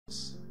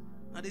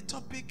And the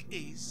topic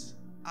is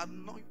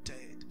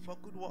anointed for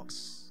good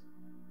works.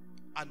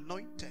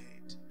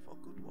 Anointed for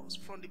good works.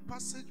 From the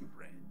passage we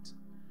read,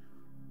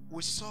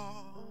 we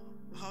saw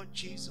how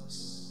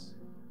Jesus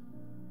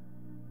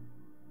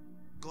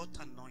got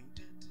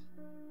anointed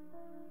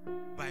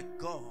by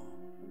God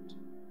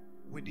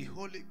with the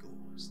Holy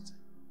Ghost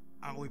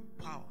and with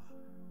power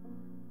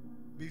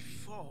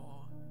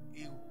before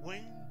he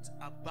went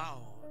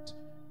about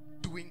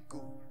doing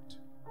good.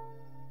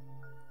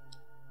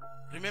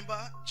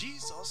 Remember,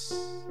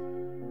 Jesus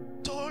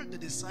told the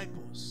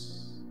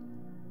disciples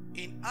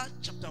in Acts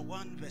chapter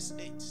 1 verse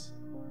 8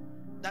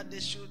 that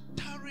they should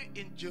tarry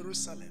in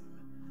Jerusalem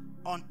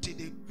until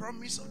the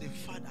promise of the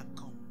Father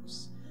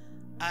comes.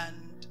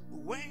 And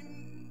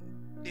when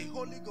the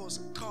Holy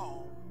Ghost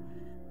comes,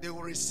 they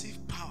will receive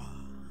power.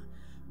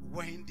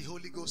 When the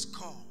Holy Ghost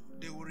comes,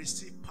 they will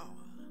receive power.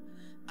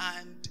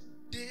 And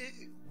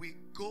they will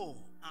go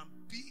and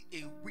be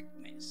a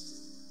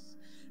witness.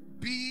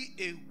 Be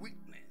a witness.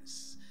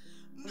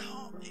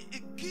 Now,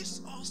 it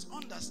gives us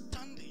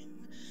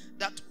understanding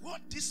that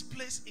what this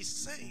place is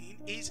saying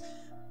is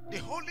the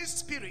Holy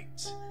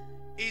Spirit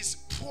is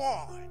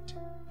poured,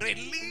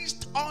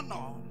 released on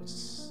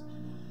us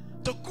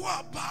to go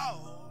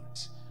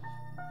about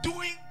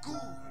doing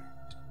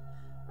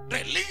good,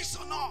 released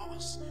on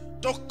us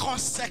to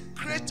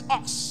consecrate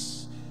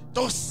us,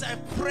 to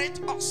separate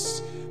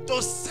us,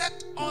 to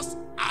set us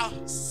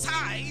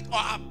aside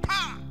or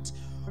apart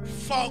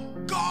for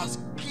God's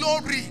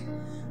glory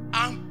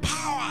and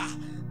power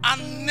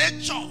and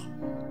nature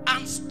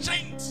and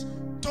strength,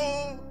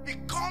 to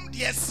become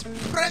the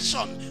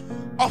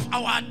expression of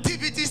our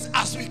activities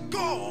as we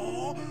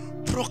go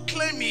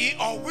proclaiming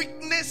or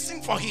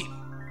witnessing for Him.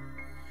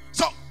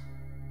 So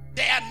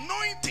the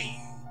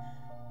anointing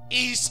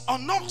is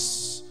on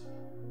us.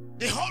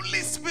 The Holy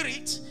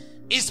Spirit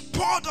is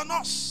poured on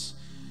us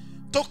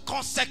to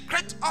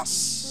consecrate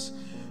us,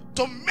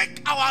 to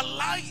make our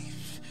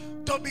life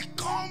to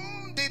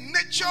become the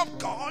nature of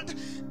God,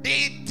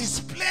 the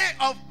display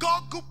of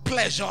God's good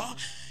pleasure,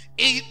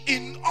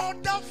 in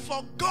order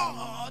for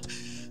God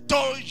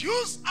to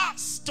use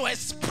us to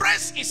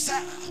express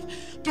Himself,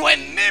 to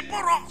enable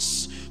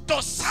us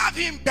to serve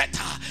Him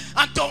better,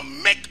 and to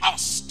make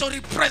us to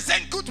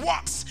represent good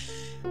works,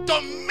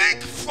 to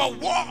make for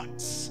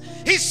words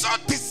His so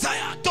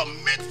desire, to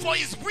make for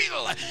His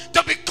will,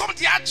 to become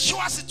the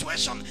actual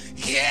situation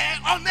here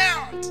on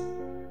earth.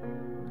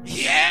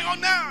 Here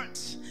on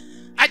earth,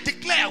 I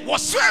declare,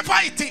 whatsoever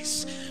it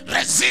is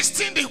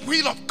resisting the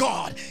will of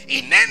God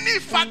in any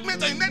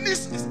fragment or in any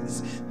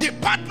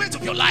department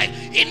of your life,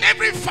 in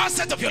every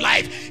facet of your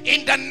life,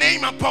 in the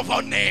name above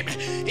all name,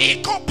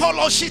 I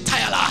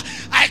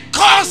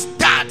cause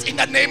that in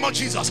the name of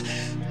Jesus.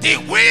 The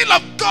will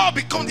of God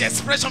become the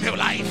expression of your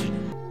life.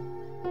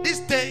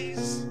 These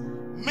days,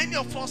 many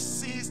of us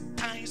see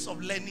times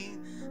of learning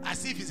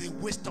as if it's a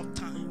waste of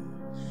time.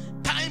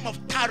 Time of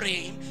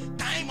tarrying,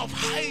 time of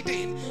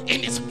hiding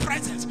in His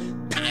presence,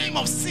 time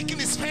of seeking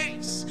His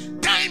face,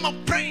 time of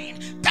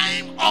praying,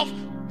 time of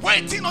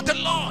waiting on the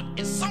Lord.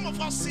 And some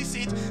of us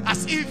see it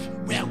as if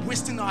we are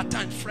wasting our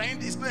time. Friend,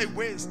 it's not a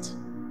waste.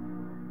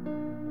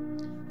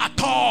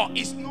 At all,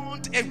 it's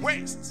not a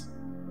waste.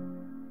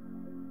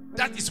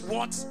 That is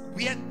what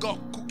where God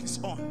cooks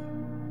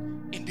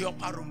on, in the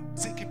upper room,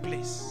 secret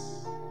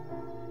place.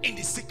 In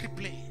the secret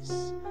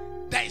place,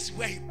 that is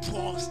where He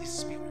pours His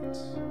Spirit.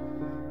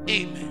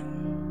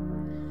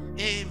 Amen.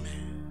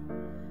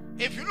 Amen.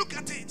 If you look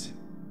at it,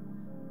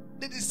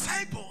 the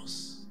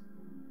disciples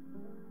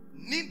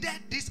needed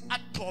this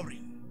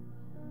outpouring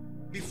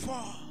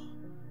before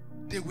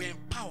they were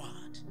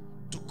empowered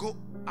to go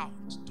out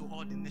to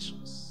all the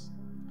nations.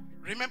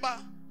 Remember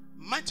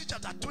Matthew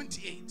chapter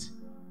 28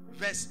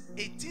 verse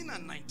 18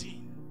 and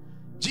 19.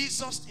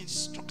 Jesus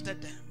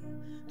instructed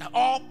them that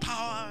all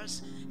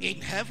powers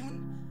in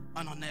heaven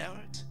and on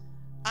earth,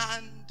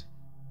 and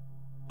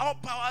all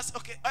powers,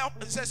 okay,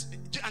 it says,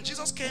 and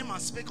Jesus came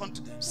and spake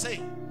unto them,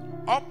 saying,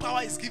 all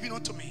power is given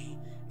unto me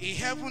in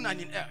heaven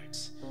and in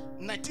earth.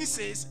 19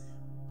 says,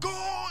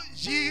 go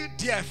ye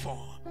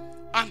therefore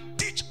and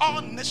teach all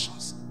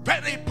nations.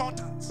 Very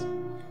important.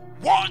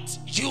 What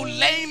you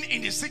learn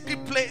in the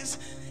secret place,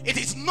 it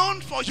is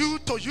not for you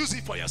to use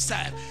it for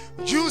yourself.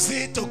 Use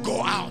it to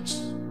go out,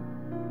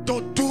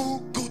 to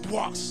do good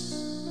works.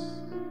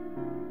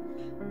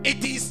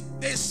 It is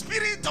the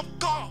Spirit of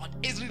God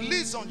is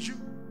released on you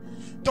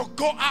to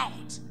go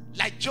out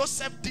like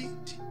Joseph did.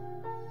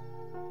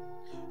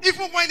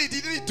 Even when he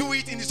didn't do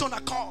it in his own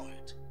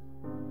accord,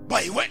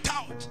 but he went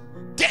out.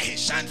 There he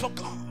shined for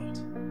God.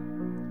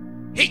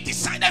 He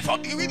decided for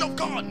the will of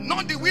God,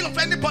 not the will of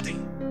anybody.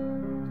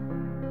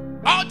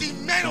 All the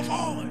men of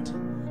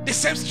old, the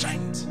same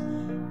strength.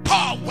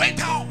 Paul went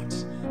out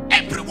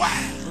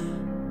everywhere.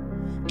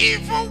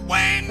 Even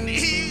when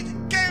he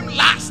came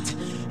last,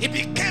 he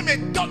became a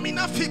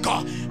dominant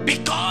figure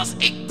because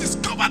he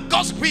discovered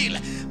God's will,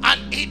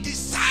 and he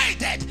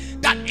decided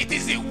that it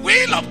is the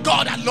will of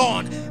God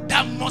alone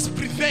that must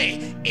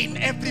prevail in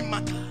every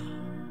matter.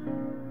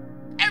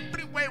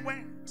 Everywhere he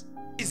went,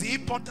 his is the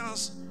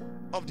importance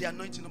of the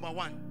anointing. Number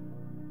one,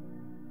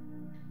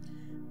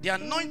 the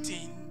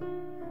anointing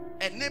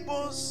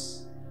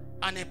enables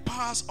and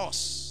empowers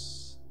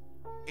us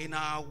in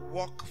our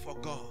work for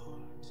God.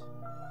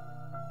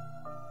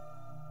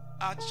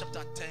 Acts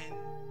chapter 10,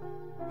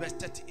 verse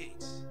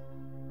 38.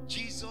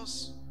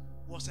 Jesus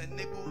was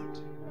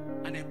enabled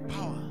and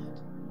empowered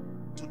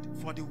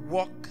for the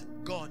work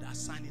God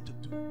assigned him to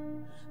do.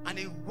 And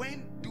he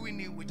went doing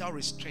it without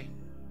restraint.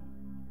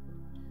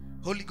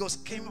 Holy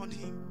Ghost came on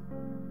him.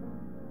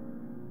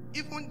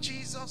 Even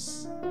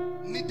Jesus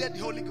needed the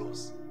Holy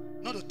Ghost,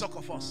 not to talk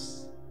of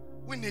us.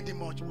 We need it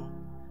much more.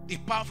 The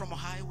power from on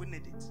high, we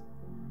need it.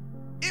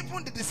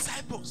 Even the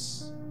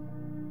disciples,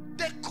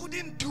 they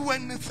couldn't do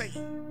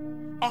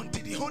anything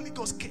until the Holy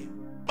Ghost came.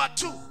 But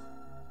two,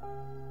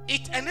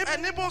 it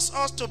enables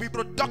us to be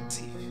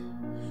productive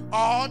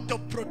or to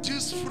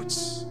produce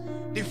fruits,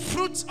 the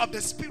fruits of the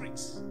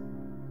Spirit.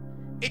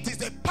 It is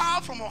the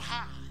power from on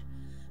high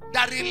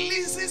that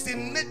releases the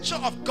nature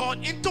of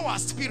God into our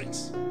spirit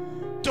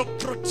to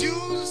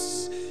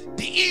produce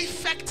the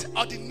effect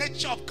of the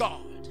nature of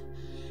God.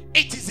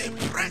 It is the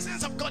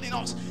presence of God in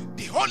us,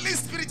 the Holy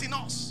Spirit in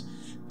us.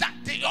 That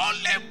the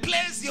only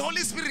place the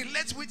Holy Spirit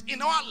relates with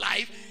in our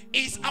life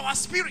is our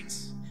spirit,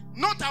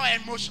 not our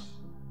emotion,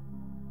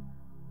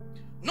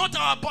 not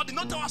our body,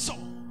 not our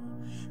soul.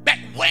 But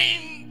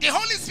when the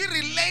Holy Spirit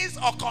relates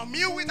or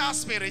communes with our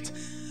spirit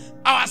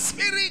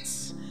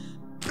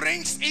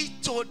brings it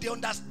to the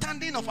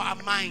understanding of our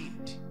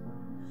mind.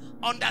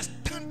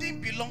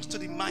 Understanding belongs to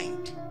the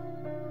mind.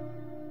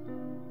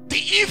 The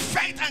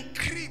effect and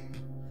creep,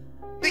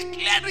 the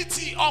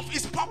clarity of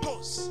his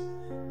purpose,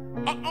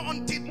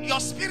 until your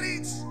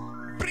spirit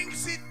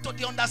brings it to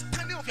the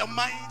understanding of your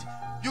mind,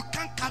 you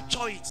can't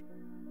capture it.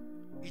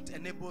 It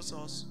enables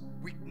us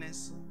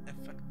witness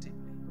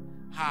effectively.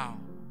 How?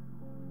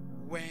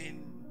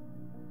 When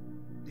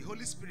the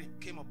Holy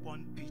Spirit came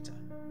upon Peter,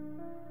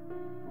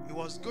 he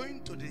was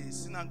going to the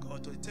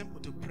synagogue, to the temple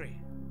to pray.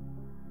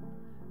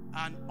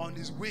 And on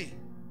his way,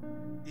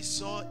 he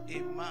saw a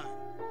man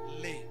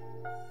lame.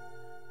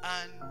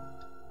 And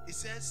he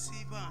said,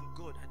 silver and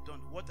gold I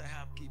don't, what I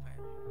have give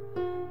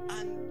I.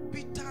 And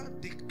Peter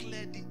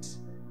declared it.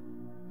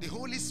 The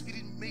Holy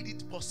Spirit made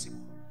it possible.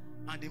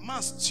 And the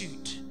man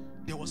stood.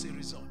 There was a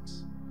result.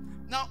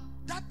 Now,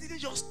 that didn't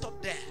just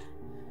stop there.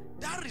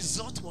 That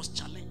result was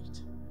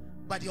challenged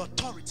by the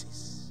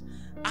authorities.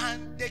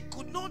 And they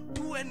could not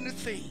do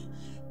anything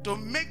to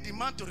make the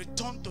man to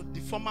return to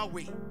the former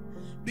way.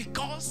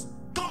 Because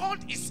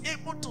God is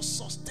able to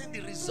sustain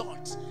the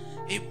results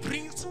it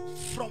brings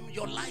from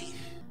your life.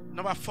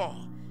 Number 4,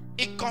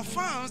 it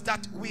confirms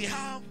that we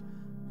have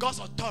God's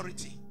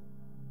authority.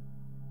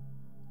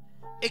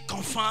 It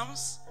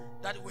confirms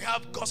that we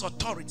have God's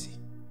authority.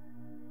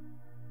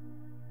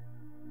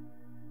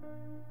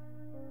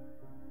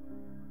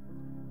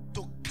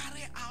 To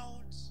carry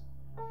out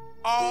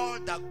all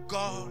that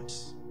God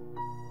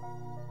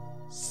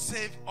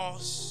saved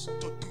us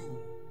to do.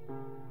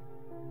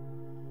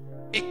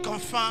 It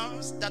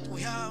confirms that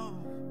we have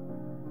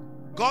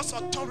God's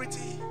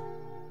authority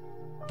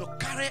to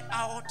carry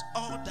out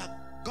all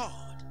that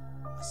God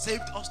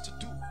saved us to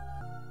do.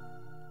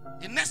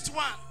 The next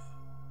one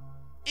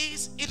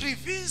is it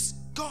reveals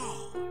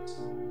God.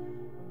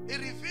 It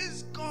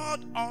reveals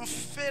God's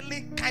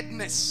unfailing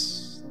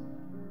kindness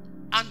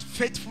and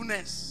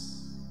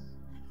faithfulness.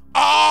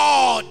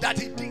 All that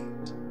he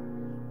did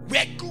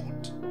were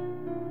good.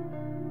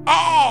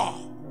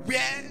 All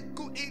were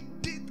good. He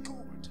did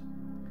good.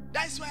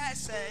 That's why I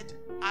said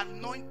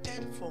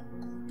anointed for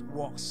good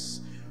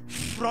works.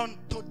 From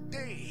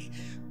today,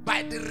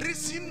 by the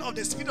reason of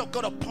the Spirit of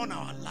God upon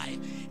our life,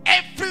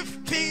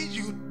 everything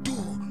you do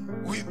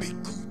will be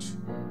good.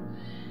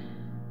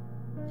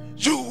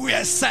 You will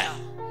excel.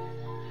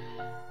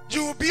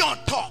 You will be on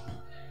top.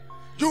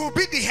 You will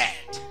be the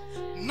head,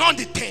 not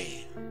the tail.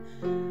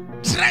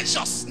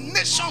 Treasures,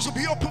 nations will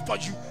be open for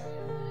you.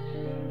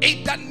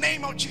 In the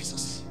name of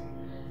Jesus.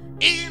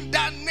 In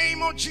the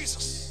name of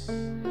Jesus.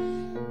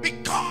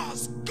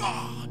 Because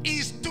God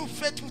is too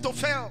faithful to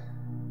fail.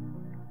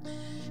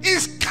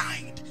 He's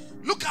kind.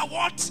 Look at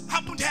what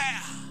happened here.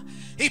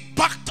 He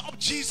backed up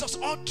Jesus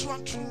all true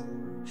and true.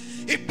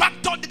 He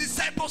backed up the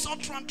disciples all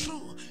true and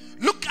true.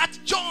 Look at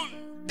John,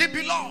 the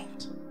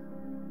beloved.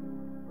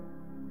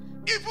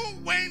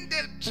 Even when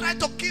they tried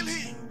to kill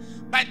him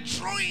by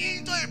throwing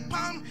into a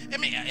pan,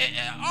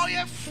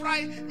 oil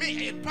fry,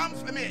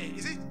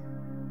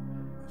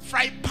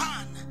 fry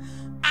pan,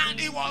 and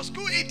it was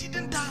good, it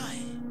didn't die.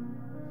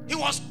 He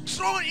was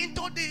thrown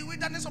into the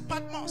wilderness of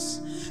Patmos.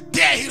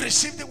 There he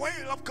received the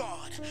word of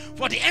God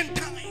for the end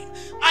time.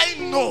 I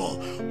know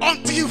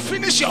until you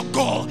finish your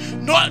goal,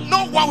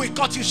 no one will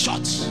cut you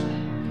short.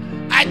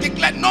 I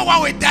declare no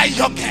one will die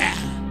young here.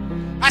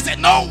 I said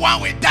no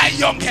one will die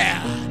young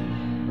here.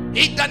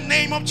 In the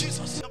name of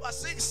Jesus. Number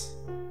 6,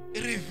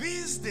 it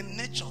reveals the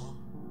nature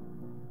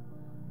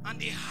and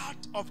the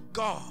heart of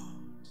God.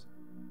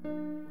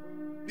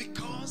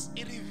 Because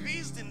it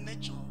reveals the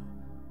nature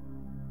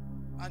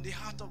and the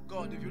heart of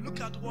God. If you look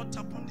at what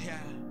happened here,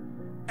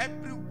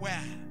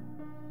 everywhere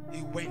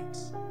he went,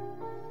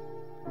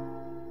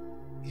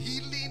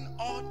 healing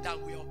all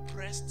that were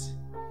oppressed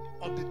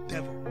of the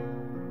devil.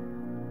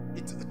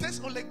 It takes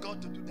only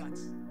God to do that.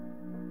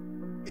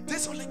 It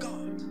takes only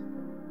God.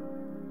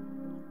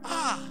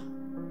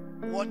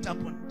 What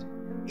happened?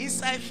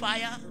 Inside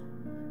fire,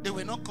 they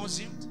were not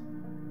consumed.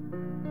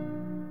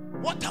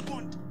 What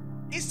happened?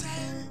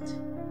 Inside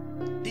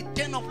the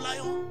den of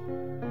lion,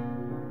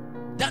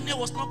 Daniel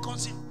was not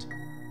consumed.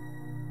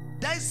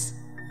 That is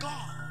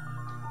God.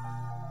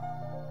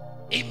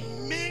 He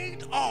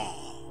made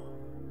all.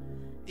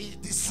 He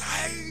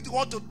decided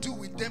what to do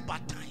with them by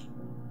time.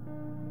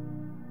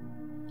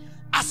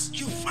 As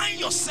you find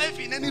yourself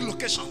in any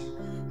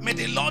location, may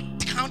the Lord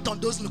count on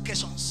those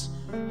locations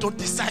to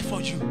decide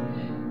for you,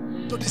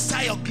 to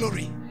decide your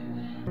glory.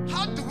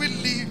 How do we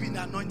live in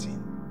the anointing?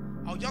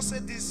 I'll just say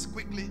this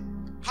quickly.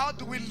 How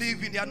do we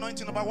live in the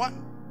anointing? Number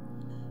one,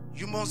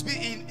 you must be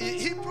in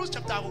Hebrews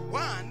chapter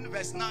 1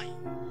 verse 9.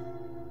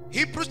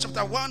 Hebrews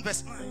chapter 1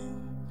 verse 9.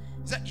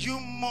 It said you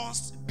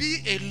must be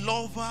a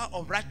lover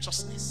of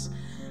righteousness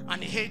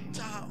and a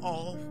hater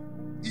of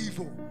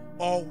evil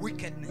or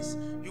wickedness.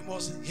 You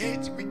must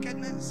hate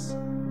wickedness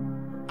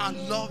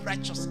and love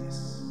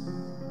righteousness.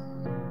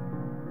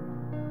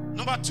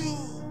 Number two,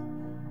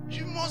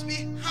 you must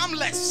be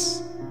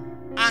harmless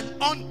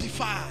and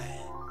undefiled.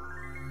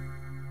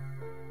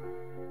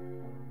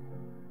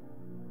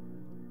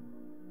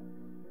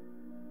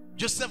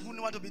 Joseph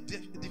wouldn't want to be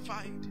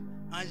defied,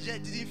 and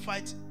yet didn't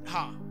fight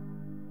her.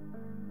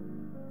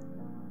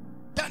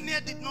 Daniel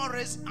did not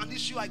raise an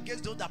issue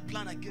against those that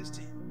planned against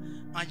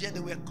him, and yet they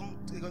were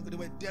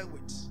dealt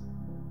with.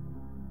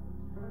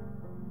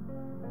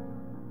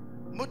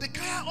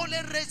 Mordecai only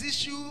raised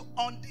issue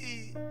on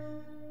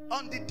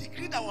the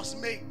decree that was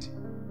made.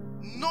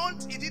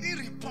 He didn't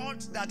report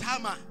that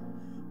Haman,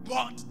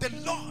 but the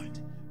Lord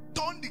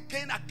turned the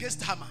gain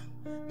against Haman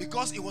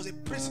because he was a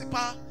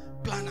principal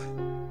planner.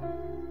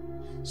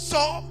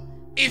 So,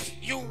 if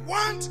you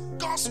want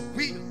God's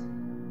will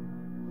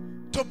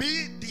to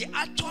be the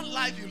actual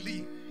life you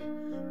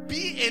live,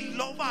 be a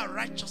lover of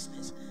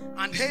righteousness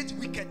and hate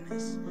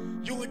wickedness,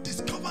 you will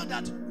discover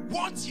that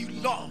what you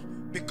love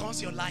becomes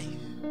your life.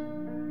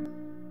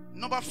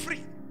 Number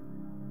three,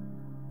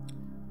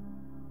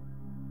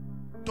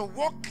 to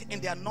walk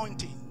in the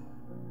anointing,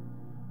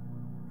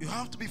 you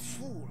have to be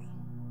full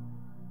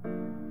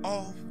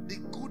of the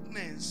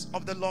goodness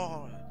of the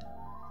Lord.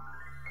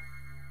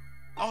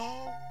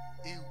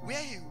 Where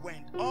he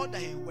went, all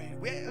that he went,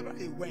 wherever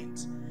he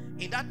went,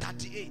 in that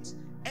 38,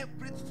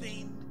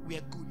 everything were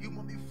good. You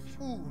must be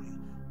full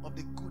of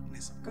the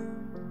goodness of God.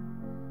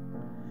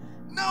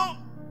 Now,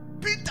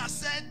 Peter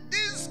said,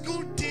 this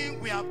good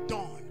thing we have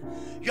done,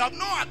 you have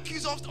not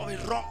accused us of a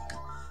wrong.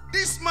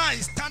 This man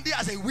is standing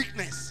as a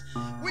witness.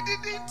 We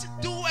didn't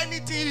do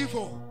anything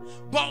evil,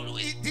 but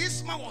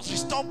this man was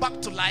restored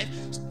back to life,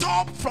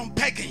 stopped from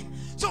begging.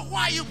 So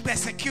why are you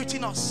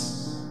persecuting us?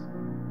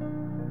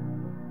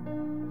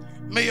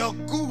 May your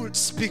good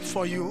speak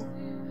for you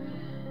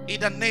in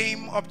the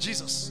name of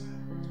Jesus.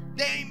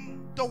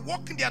 Then, to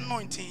walk in the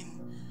anointing,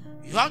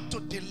 you have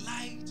to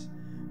delight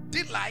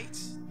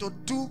to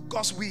do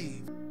God's will.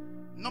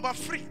 Number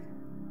three,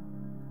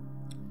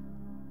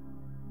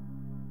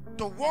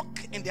 to walk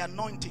in the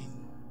anointing,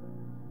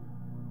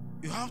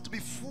 you have to be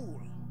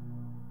full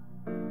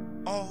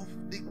of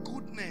the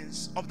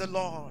goodness of the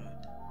Lord.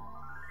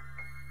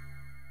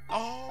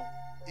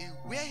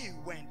 Where he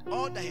went,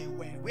 all that he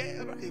went,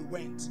 wherever he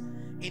went,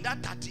 in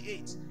that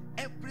 38,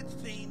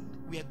 everything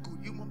were good.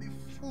 You must be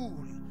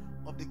full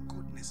of the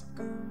goodness of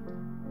God.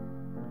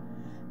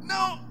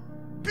 Now,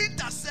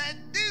 Peter said,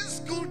 this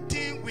good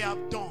thing we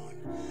have done,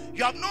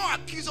 you have not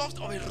accused us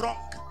of a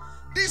wrong.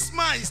 This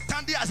man is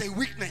standing as a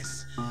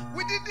witness.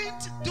 We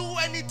didn't do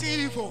anything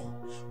evil,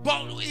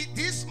 but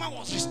this man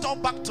was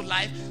restored back to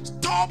life,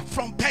 stopped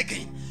from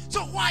begging.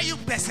 So why are you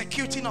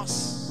persecuting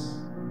us?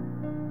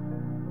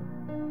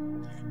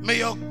 May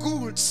your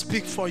good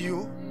speak for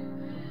you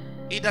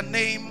in the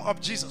name of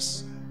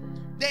Jesus.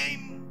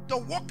 Then, to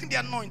walk in the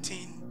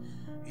anointing,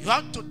 you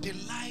have to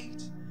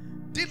delight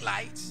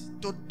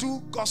to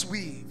do God's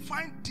will.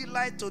 Find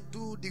delight to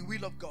do the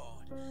will of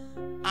God.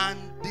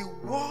 And the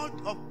word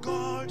of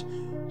God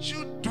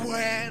should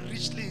dwell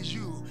richly in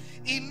you,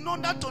 in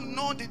order to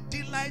know the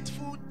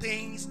delightful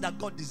things that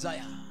God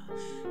desires.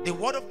 The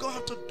word of God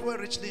has to dwell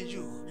richly in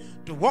you.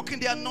 To walk in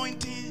the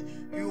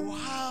anointing,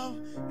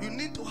 you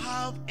need to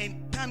have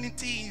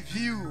eternity in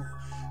view,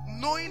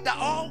 knowing that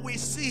all we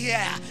see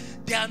here,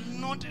 they are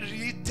not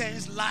really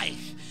things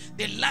life.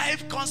 The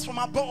life comes from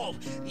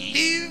above.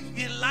 Live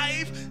your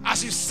life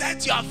as you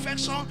set your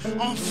affection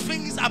on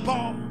things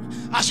above,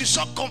 as you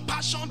show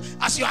compassion,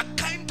 as you are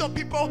kind to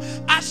people,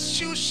 as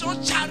you show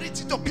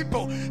charity to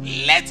people.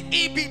 Let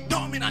it be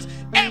dominant.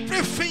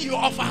 Everything you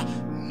offer,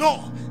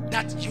 know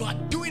that you are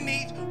doing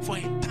it for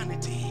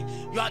eternity.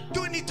 You are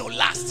doing it to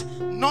last,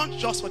 not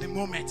just for the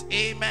moment.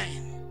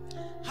 Amen.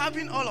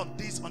 Having all of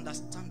this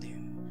understanding,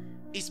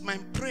 is my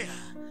prayer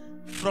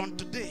from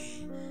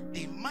today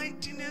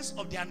mightiness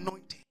of the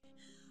anointing,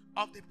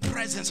 of the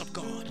presence of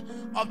God,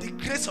 of the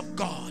grace of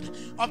God,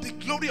 of the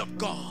glory of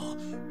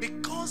God,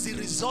 becomes the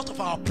result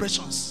of our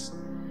operations.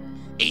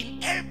 In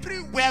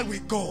everywhere we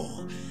go,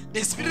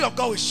 the Spirit of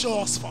God will show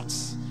us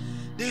forth.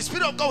 The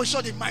Spirit of God will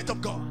show the might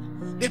of God,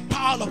 the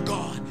power of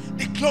God,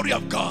 the glory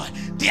of God,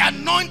 the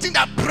anointing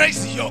that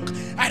breaks the yoke.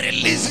 I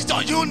release it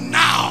on you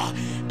now.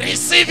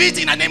 Receive it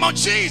in the name of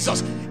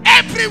Jesus.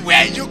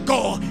 Everywhere you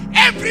go,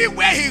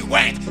 everywhere he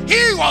went,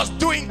 he was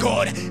doing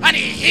good, and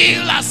he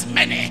healed as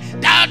many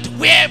that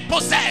were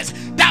possessed,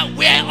 that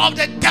were of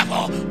the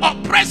devil,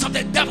 oppressed of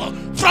the devil.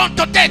 From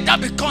today, that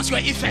becomes your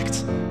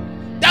effect.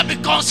 That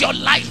becomes your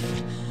life.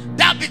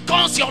 That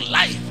becomes your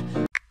life.